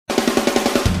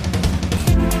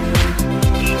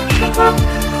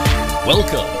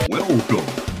Welcome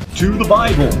to the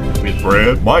Bible with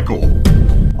Brad Michael,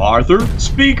 Arthur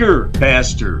Speaker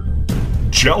Pastor.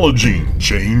 Challenging,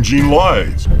 changing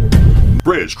lives.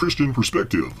 Brad's Christian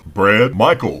perspective. Brad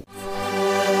Michael.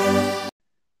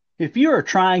 If you are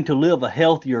trying to live a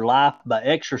healthier life by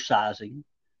exercising,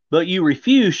 but you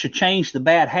refuse to change the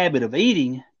bad habit of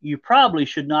eating, you probably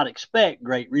should not expect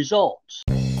great results.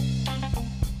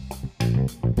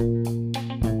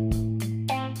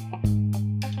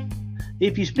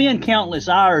 If you spend countless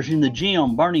hours in the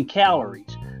gym burning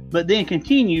calories, but then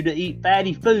continue to eat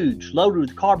fatty foods loaded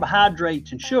with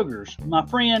carbohydrates and sugars, my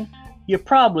friend, you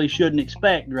probably shouldn't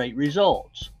expect great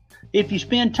results. If you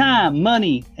spend time,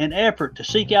 money, and effort to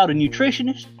seek out a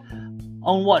nutritionist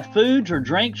on what foods or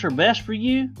drinks are best for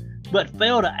you, but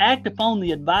fail to act upon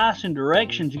the advice and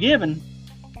directions given,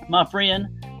 my friend,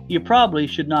 you probably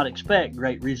should not expect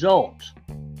great results.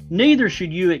 Neither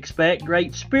should you expect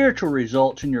great spiritual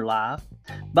results in your life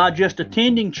by just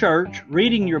attending church,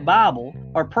 reading your Bible,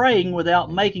 or praying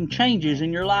without making changes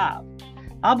in your life.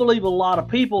 I believe a lot of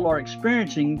people are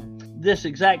experiencing this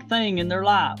exact thing in their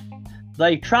life.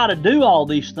 They try to do all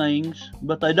these things,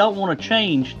 but they don't want to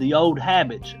change the old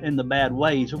habits and the bad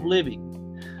ways of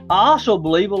living. I also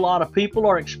believe a lot of people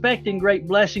are expecting great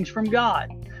blessings from God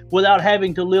without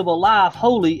having to live a life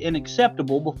holy and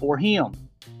acceptable before Him.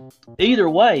 Either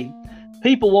way,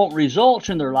 people want results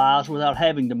in their lives without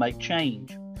having to make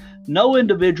change. No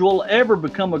individual will ever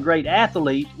become a great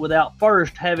athlete without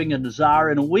first having a desire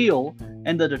and a will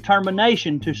and the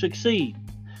determination to succeed.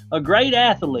 A great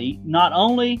athlete not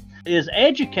only is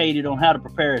educated on how to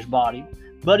prepare his body,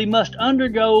 but he must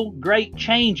undergo great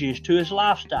changes to his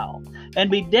lifestyle and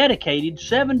be dedicated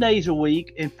 7 days a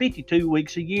week and 52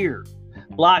 weeks a year.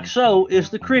 Like so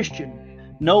is the Christian.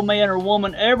 No man or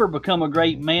woman ever become a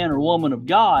great man or woman of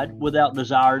God without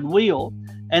desire and will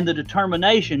and the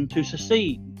determination to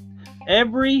succeed.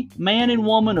 Every man and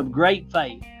woman of great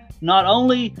faith not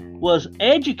only was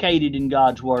educated in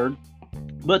God's Word,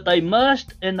 but they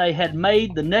must and they had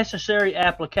made the necessary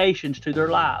applications to their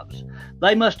lives.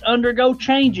 They must undergo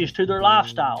changes to their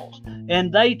lifestyles,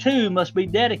 and they too must be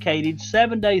dedicated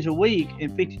 7 days a week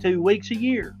and 52 weeks a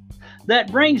year.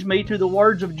 That brings me to the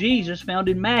words of Jesus found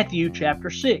in Matthew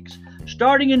chapter 6,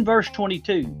 starting in verse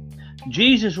 22.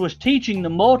 Jesus was teaching the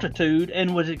multitude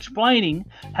and was explaining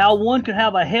how one could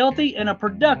have a healthy and a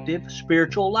productive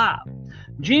spiritual life.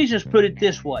 Jesus put it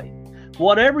this way: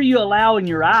 whatever you allow in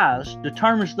your eyes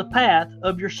determines the path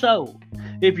of your soul.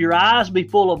 If your eyes be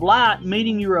full of light,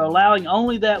 meaning you are allowing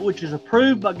only that which is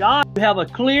approved by God, you have a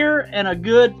clear and a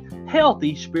good,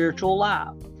 healthy spiritual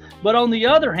life. But on the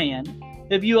other hand,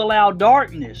 if you allow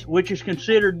darkness, which is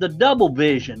considered the double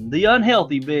vision, the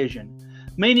unhealthy vision,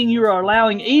 meaning you are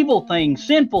allowing evil things,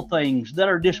 sinful things that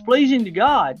are displeasing to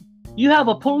God, you have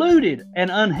a polluted and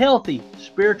unhealthy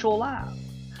spiritual life.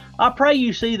 I pray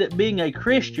you see that being a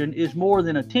Christian is more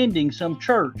than attending some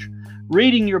church,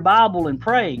 reading your Bible and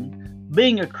praying.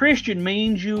 Being a Christian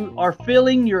means you are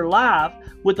filling your life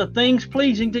with the things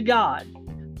pleasing to God.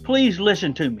 Please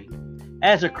listen to me.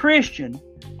 As a Christian,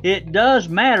 it does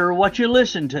matter what you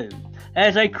listen to.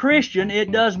 As a Christian,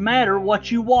 it does matter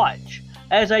what you watch.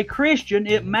 As a Christian,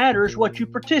 it matters what you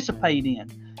participate in,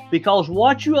 because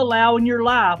what you allow in your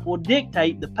life will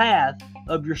dictate the path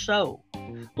of your soul.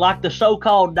 Like the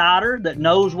so-called dieter that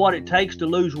knows what it takes to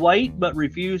lose weight but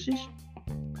refuses.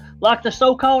 Like the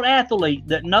so-called athlete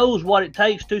that knows what it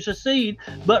takes to succeed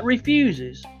but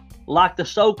refuses. Like the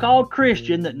so-called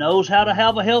Christian that knows how to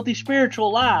have a healthy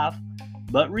spiritual life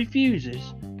but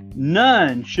refuses.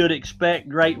 None should expect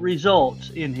great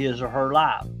results in his or her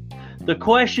life. The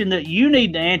question that you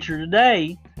need to answer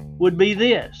today would be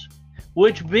this: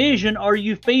 which vision are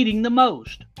you feeding the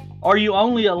most? Are you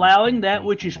only allowing that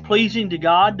which is pleasing to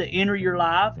God to enter your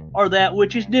life, or that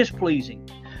which is displeasing?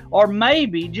 Or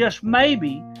maybe, just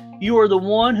maybe, you are the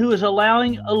one who is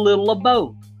allowing a little of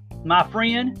both. My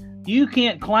friend, you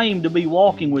can't claim to be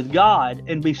walking with God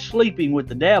and be sleeping with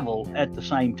the devil at the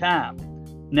same time.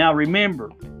 Now remember,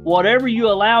 whatever you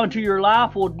allow into your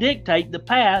life will dictate the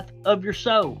path of your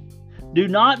soul. Do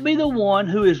not be the one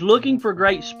who is looking for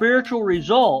great spiritual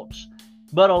results,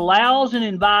 but allows and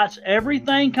invites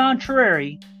everything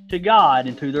contrary to God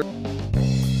into their life.